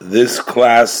This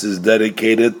class is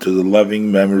dedicated to the loving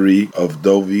memory of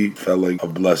Dovi Fellow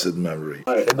of blessed memory.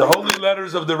 In the Holy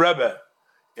Letters of the Rebbe,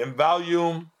 in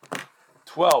volume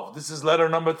 12, this is letter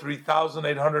number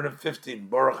 3815,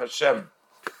 Baruch Hashem.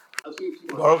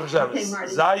 Baruch Hashem.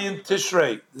 Zayin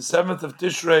Tishrei, the 7th of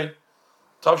Tishrei,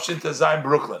 Tavshin Tezayin,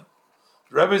 Brooklyn.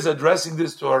 The Rebbe is addressing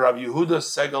this to Rav Yehuda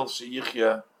Segel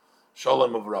Sheyichya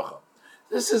Shalom Uvracha.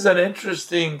 This is an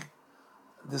interesting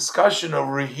discussion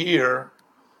over here.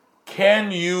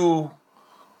 Can you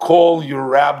call your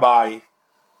rabbi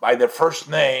by their first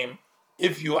name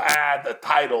if you add a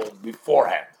title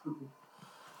beforehand?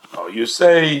 Oh, you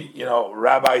say,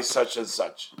 Rabbi such and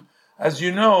such. As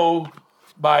you know,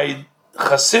 by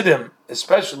Hasidim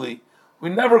especially, we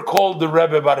never called the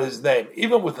Rebbe by his name,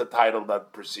 even with the title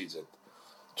that precedes it.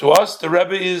 To us, the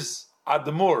Rebbe is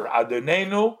Admur,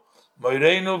 Adonenu,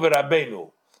 Moireinu,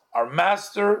 V'Rabbeinu, our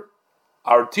master,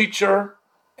 our teacher,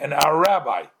 and our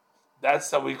rabbi.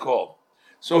 That's how we call.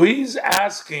 So he's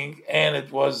asking, and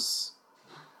it was ...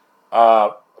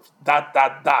 I'm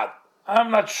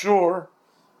not sure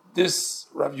this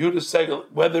Rav Yehuda Segel,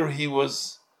 whether he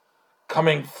was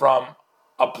coming from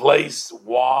a place,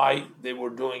 why they were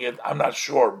doing it, I'm not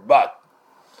sure. But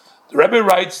the Rebbe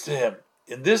writes to him,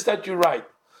 in this that you write,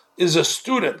 is a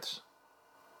student.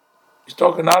 He's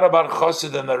talking not about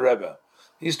Chassid and the Rebbe.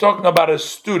 He's talking about a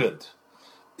student.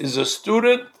 Is a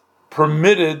student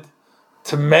permitted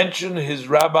to mention his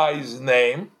rabbi's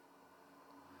name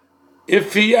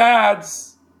if he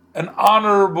adds an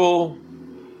honorable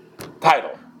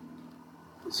title?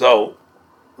 So,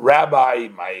 rabbi,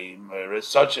 my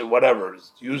such and whatever,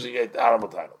 is using an honorable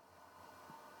title.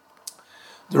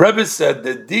 The Rebbe said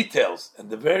the details and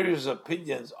the various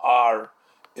opinions are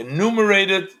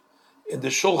enumerated in the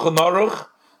Shulchan Aruch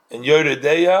in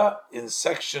Yoredeya in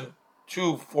section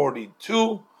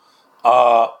 242,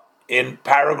 in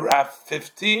paragraph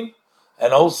 15,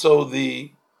 and also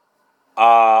the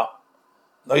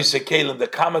Noise Kalim, the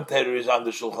commentators on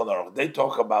the Shulchan Aruch, they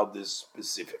talk about this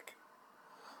specific.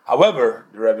 However,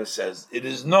 the Rebbe says, it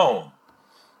is known,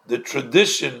 the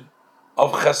tradition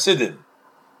of Hasidim,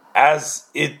 as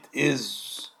it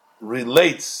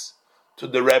relates to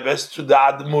the Rebbes, to the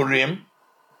Admurim,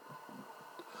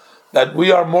 that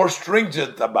we are more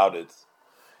stringent about it,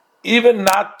 even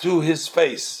not to his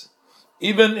face,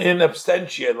 even in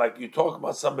absentia, like you talk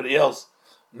about somebody else,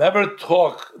 never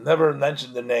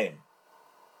mention the name.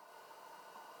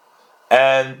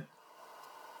 And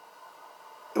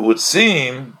it would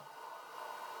seem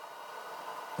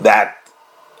that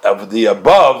of the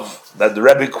above that the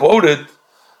Rebbe quoted,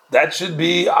 that should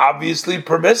be obviously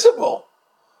permissible.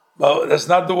 But that's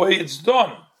not the way it's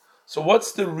done. So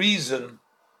what's the reason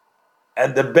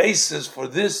and the basis for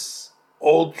this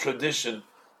old tradition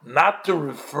not to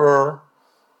refer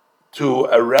to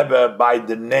a Rebbe by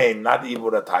the name, not even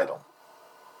with a title?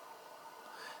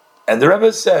 And the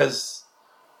Rebbe says,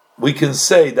 we can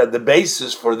say that the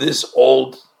basis for this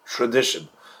old tradition,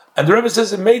 and the Rebbe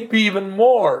says it may be even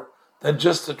more than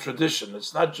just a tradition,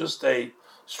 it's not just a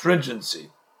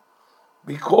stringency,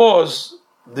 because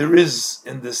there is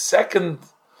in the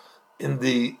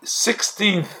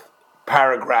 16th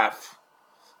paragraph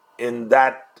in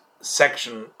that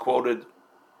section quoted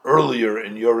earlier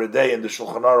in Yoredei in the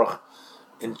Shulchan Aruch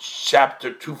in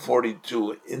chapter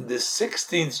 242, in the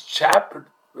 16th chapter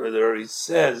there he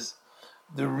says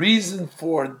the reason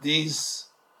for these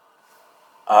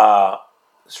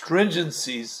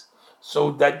stringencies,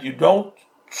 so that you don't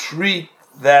treat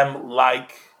them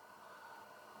like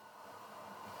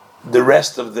the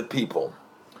rest of the people.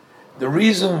 The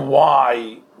reason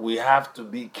why we have to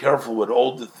be careful with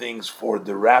all the things for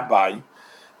the rabbi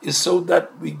is so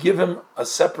that we give him a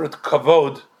separate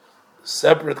kavod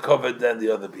than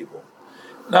the other people.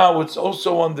 Now, it's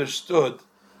also understood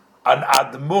an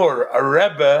admur, a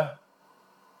rebbe,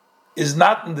 is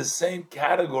not in the same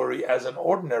category as an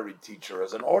ordinary teacher,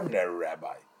 as an ordinary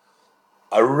rabbi.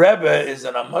 A rebbe is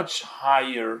on a much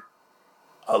higher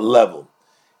level.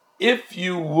 If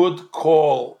you would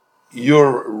call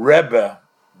your rebbe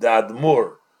the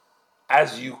admur,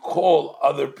 as you call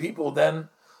other people, then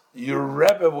your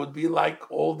rebbe would be like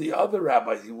all the other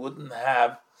rabbis. He wouldn't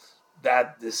have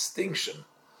that distinction.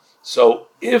 So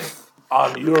if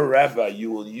on your rebbe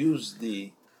you will use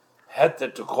the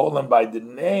heter to call him by the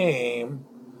name,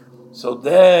 so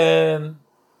then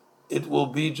it will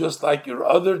be just like your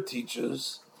other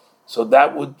teachers. So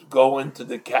that would go into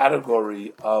the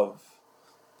category of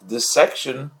this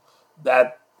section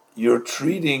that you're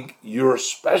treating your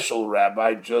special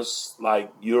rabbi just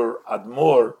like your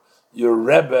admor, your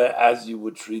rebbe, as you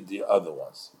would treat the other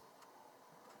ones.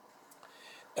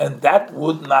 And that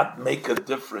would not make a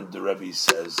difference, the Rebbe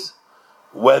says,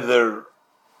 whether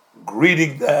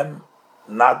greeting them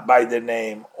not by their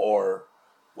name or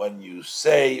when you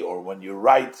say or when you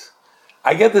write.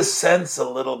 I get the sense a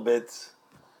little bit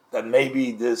that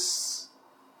maybe this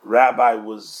rabbi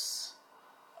was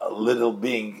a little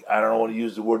being, I don't want to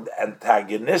use the word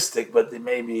antagonistic, but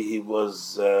maybe he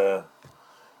was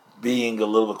being a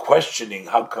little questioning,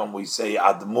 how come we say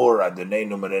Admur,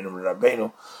 Adonenu, Merenu,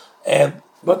 Rabbeinu?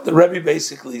 But the Rebbe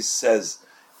basically says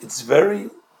it's very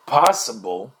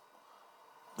possible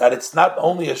that it's not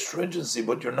only a stringency,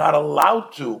 but you're not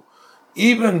allowed to,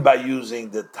 even by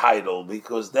using the title,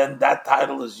 because then that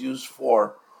title is used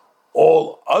for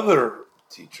all other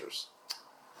teachers.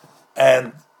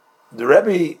 And the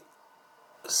Rebbe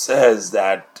says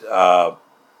that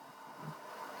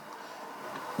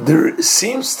there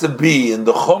seems to be in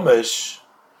the Chumash,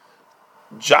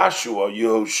 Joshua,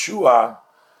 Yehoshua,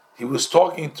 he was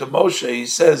talking to Moshe, he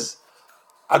says,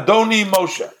 Adoni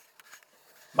Moshe,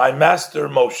 my master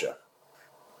Moshe.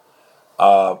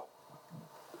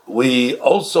 We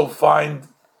also find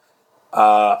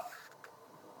the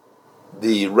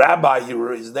rabbi,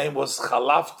 his name was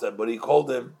Chalafta, but he called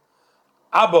him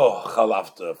Abba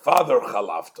Chalafta, Father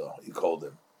Chalafta, he called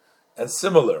him. And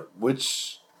similar,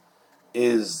 which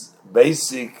is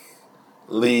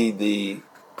basically the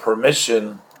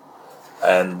permission,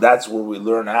 and that's where we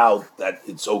learn out that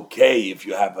it's okay if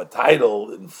you have a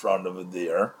title in front of it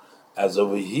there, as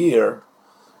over here.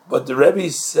 But the Rebbe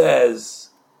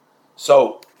says,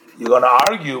 so you're going to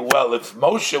argue, well, if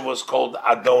Moshe was called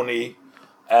Adoni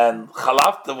and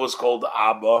Chalafta was called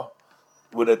Abba,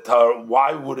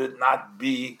 why would it not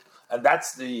be? And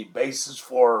that's the basis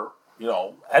for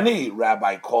any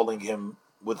rabbi calling him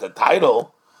with a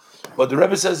title. But the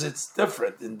Rebbe says it's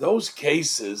different. In those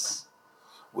cases,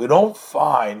 we don't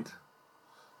find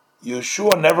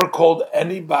Yeshua never called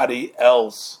anybody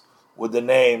else with the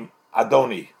name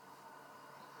Adoni.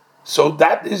 So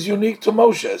that is unique to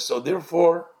Moshe. So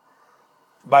therefore,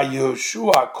 by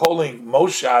Yeshua calling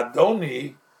Moshe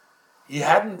Adoni, he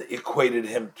hadn't equated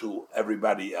him to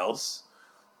everybody else.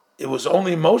 It was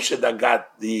only Moshe that got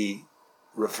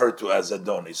referred to as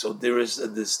Adoni. So there is a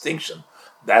distinction.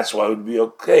 That's why it would be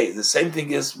okay. The same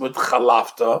thing is with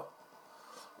Chalafta.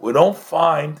 We don't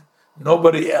find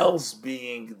nobody else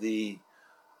being the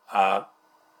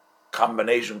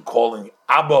combination calling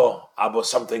Abba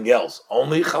something else.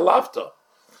 Only Chalafta.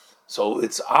 So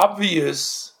it's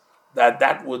obvious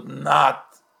that would not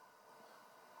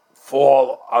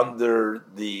fall under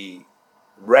the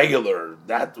regular.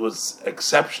 That was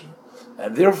exception.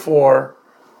 And therefore,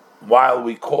 while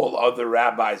we call other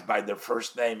rabbis by their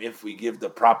first name if we give the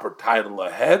proper title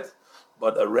ahead,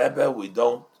 but a Rebbe we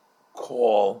don't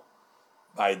call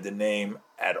by the name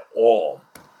at all.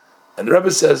 And the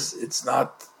Rebbe says it's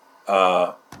not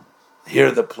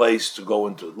here the place to go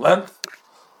into length.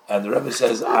 And the Rebbe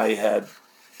says I had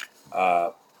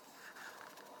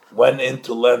went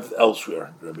into length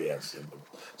elsewhere, the Rebbe asked him.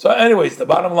 So anyways, the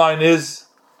bottom line is,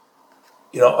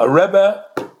 a Rebbe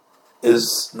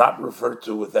is not referred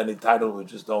to with any title. We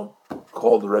just don't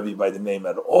call the Rebbe by the name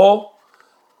at all.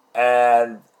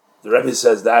 And the Rebbe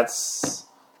says that's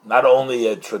not only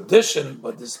a tradition,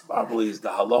 but this probably is the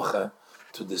halacha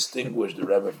to distinguish the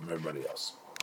Rebbe from everybody else.